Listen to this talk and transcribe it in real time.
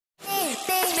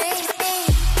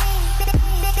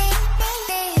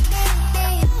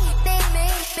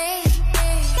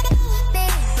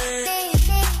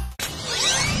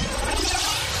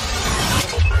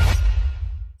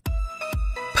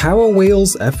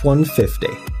PowerWheels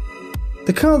F150.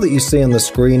 The car that you see on the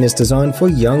screen is designed for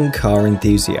young car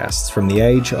enthusiasts from the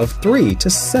age of 3 to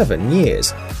 7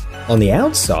 years. On the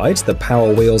outside, the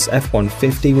PowerWheels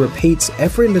F150 repeats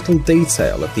every little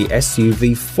detail of the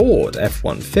SUV Ford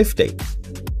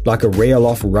F150. Like a real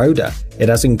off-roader, it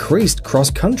has increased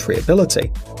cross-country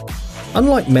ability.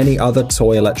 Unlike many other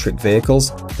toy electric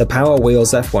vehicles, the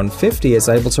PowerWheels F150 is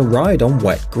able to ride on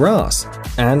wet grass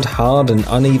and hard and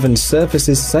uneven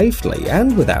surfaces safely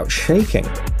and without shaking.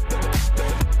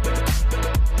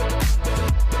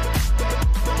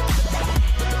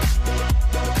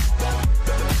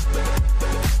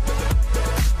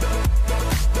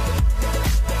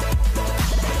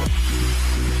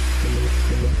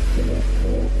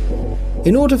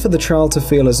 In order for the child to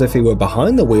feel as if he were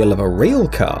behind the wheel of a real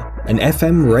car, an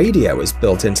FM radio is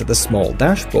built into the small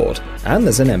dashboard, and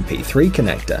there's an MP3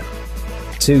 connector.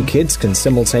 Two kids can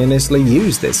simultaneously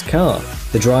use this car.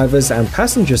 The driver's and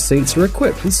passenger seats are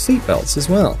equipped with seatbelts as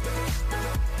well.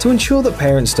 To ensure that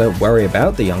parents don't worry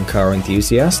about the young car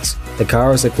enthusiasts, the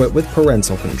car is equipped with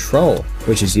parental control,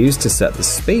 which is used to set the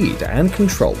speed and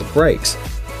control the brakes.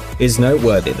 It's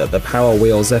noteworthy that the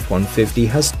PowerWheels F150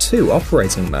 has two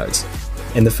operating modes.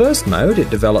 In the first mode, it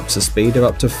develops a speed of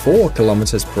up to 4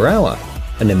 km per hour,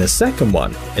 and in the second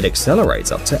one, it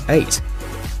accelerates up to 8.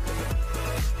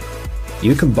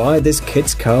 You can buy this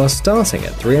kid's car starting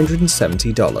at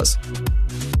 $370.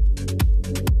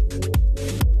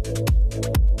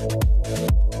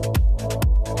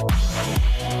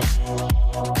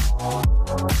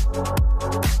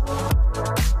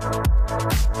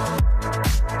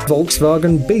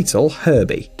 Volkswagen Beetle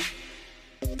Herbie.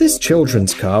 This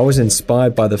children's car was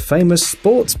inspired by the famous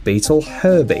sports Beetle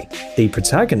Herbie, the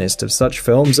protagonist of such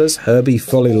films as Herbie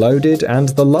Fully Loaded and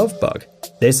The Love Bug.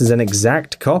 This is an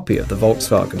exact copy of the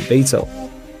Volkswagen Beetle.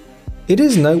 It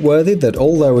is noteworthy that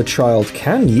although a child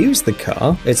can use the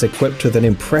car, it's equipped with an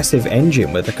impressive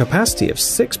engine with a capacity of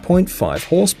 6.5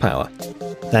 horsepower.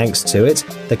 Thanks to it,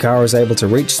 the car is able to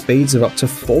reach speeds of up to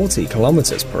 40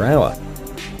 km per hour.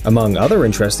 Among other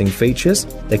interesting features,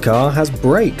 the car has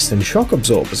brakes and shock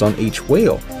absorbers on each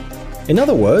wheel. In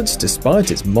other words,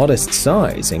 despite its modest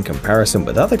size in comparison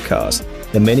with other cars,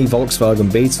 the mini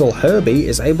Volkswagen Beetle Herbie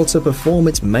is able to perform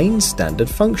its main standard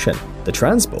function, the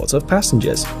transport of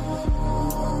passengers.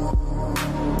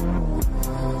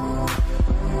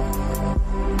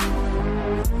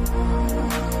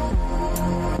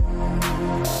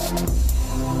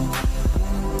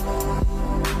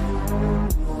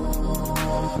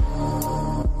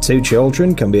 Two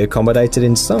children can be accommodated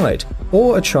inside,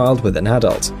 or a child with an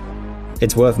adult.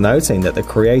 It's worth noting that the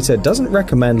creator doesn't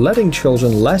recommend letting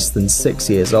children less than 6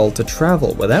 years old to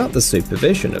travel without the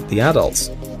supervision of the adults.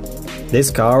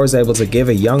 This car is able to give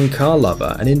a young car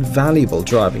lover an invaluable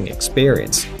driving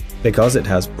experience, because it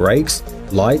has brakes,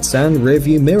 lights, and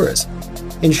rearview mirrors.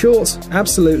 In short,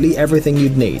 absolutely everything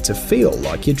you'd need to feel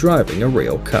like you're driving a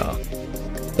real car.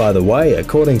 By the way,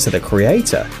 according to the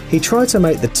creator, he tried to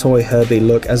make the toy Herbie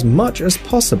look as much as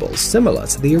possible similar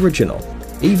to the original.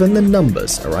 Even the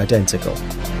numbers are identical.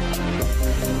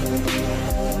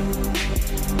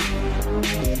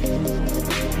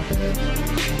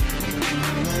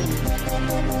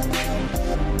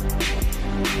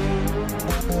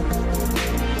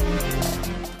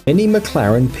 Mini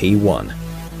McLaren P1.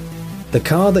 The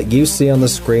car that you see on the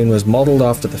screen was modeled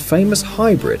after the famous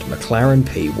hybrid McLaren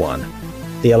P1.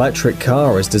 The electric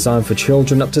car is designed for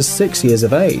children up to 6 years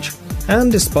of age,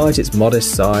 and despite its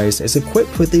modest size, is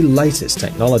equipped with the latest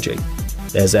technology.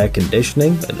 There's air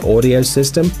conditioning, an audio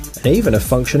system, and even a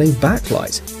functioning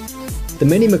backlight. The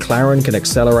Mini McLaren can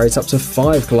accelerate up to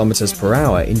 5 km per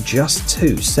hour in just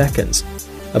 2 seconds.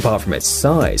 Apart from its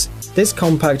size, this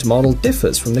compact model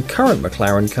differs from the current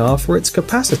McLaren car for its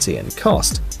capacity and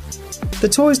cost. The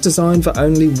toy is designed for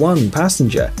only one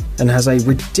passenger and has a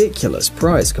ridiculous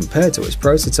price compared to its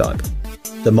prototype.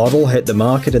 The model hit the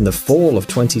market in the fall of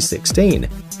 2016,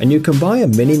 and you can buy a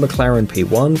Mini McLaren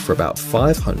P1 for about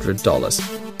 $500.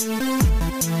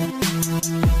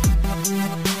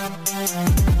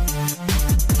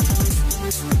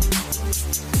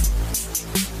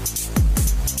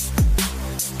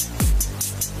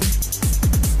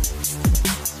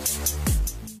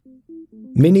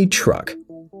 Mini Truck.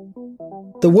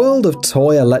 The world of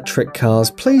toy electric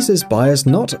cars pleases buyers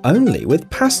not only with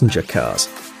passenger cars.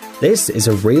 This is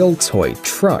a real toy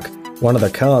truck, one of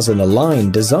the cars in the line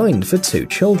designed for 2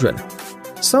 children.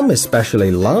 Some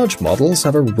especially large models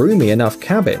have a roomy enough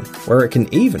cabin where it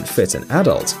can even fit an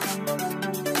adult.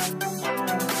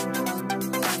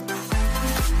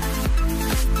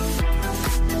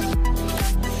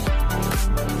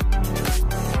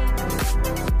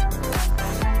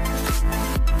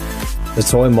 The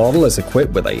toy model is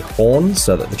equipped with a horn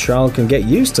so that the child can get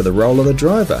used to the role of the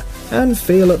driver and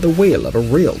feel at the wheel of a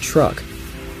real truck.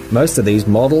 Most of these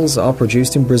models are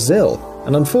produced in Brazil,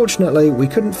 and unfortunately we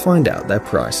couldn't find out their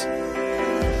price.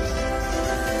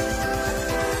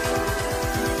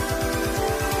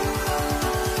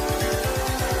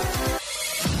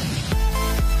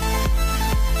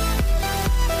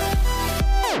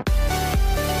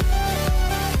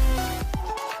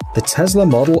 The Tesla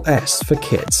Model S for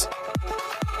kids.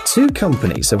 Two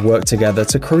companies have worked together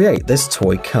to create this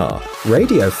toy car,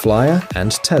 Radio Flyer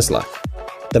and Tesla.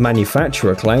 The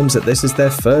manufacturer claims that this is their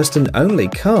first and only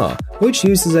car, which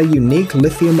uses a unique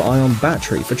lithium-ion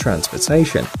battery for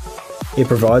transportation. It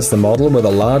provides the model with a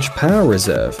large power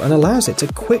reserve and allows it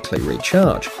to quickly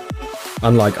recharge.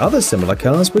 Unlike other similar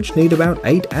cars which need about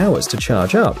 8 hours to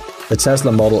charge up, the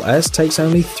Tesla Model S takes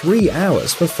only 3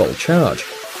 hours for full charge.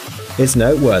 It's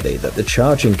noteworthy that the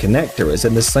charging connector is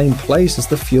in the same place as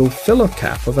the fuel filler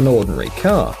cap of an ordinary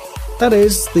car. That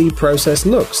is, the process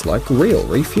looks like real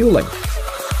refueling.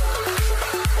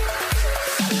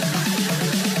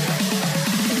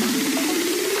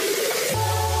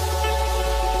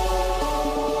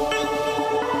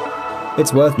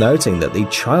 It's worth noting that the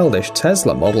childish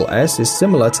Tesla Model S is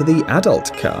similar to the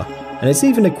adult car, and is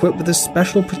even equipped with a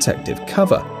special protective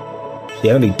cover.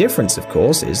 The only difference, of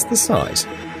course, is the size.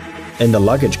 In the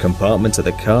luggage compartment of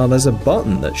the car there's a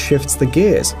button that shifts the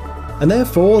gears, and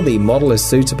therefore the model is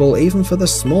suitable even for the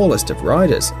smallest of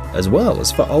riders, as well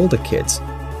as for older kids.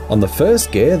 On the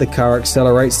first gear the car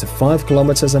accelerates to 5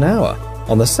 km an hour,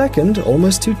 on the second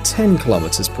almost to 10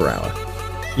 km per hour.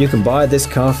 You can buy this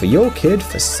car for your kid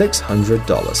for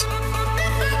 $600.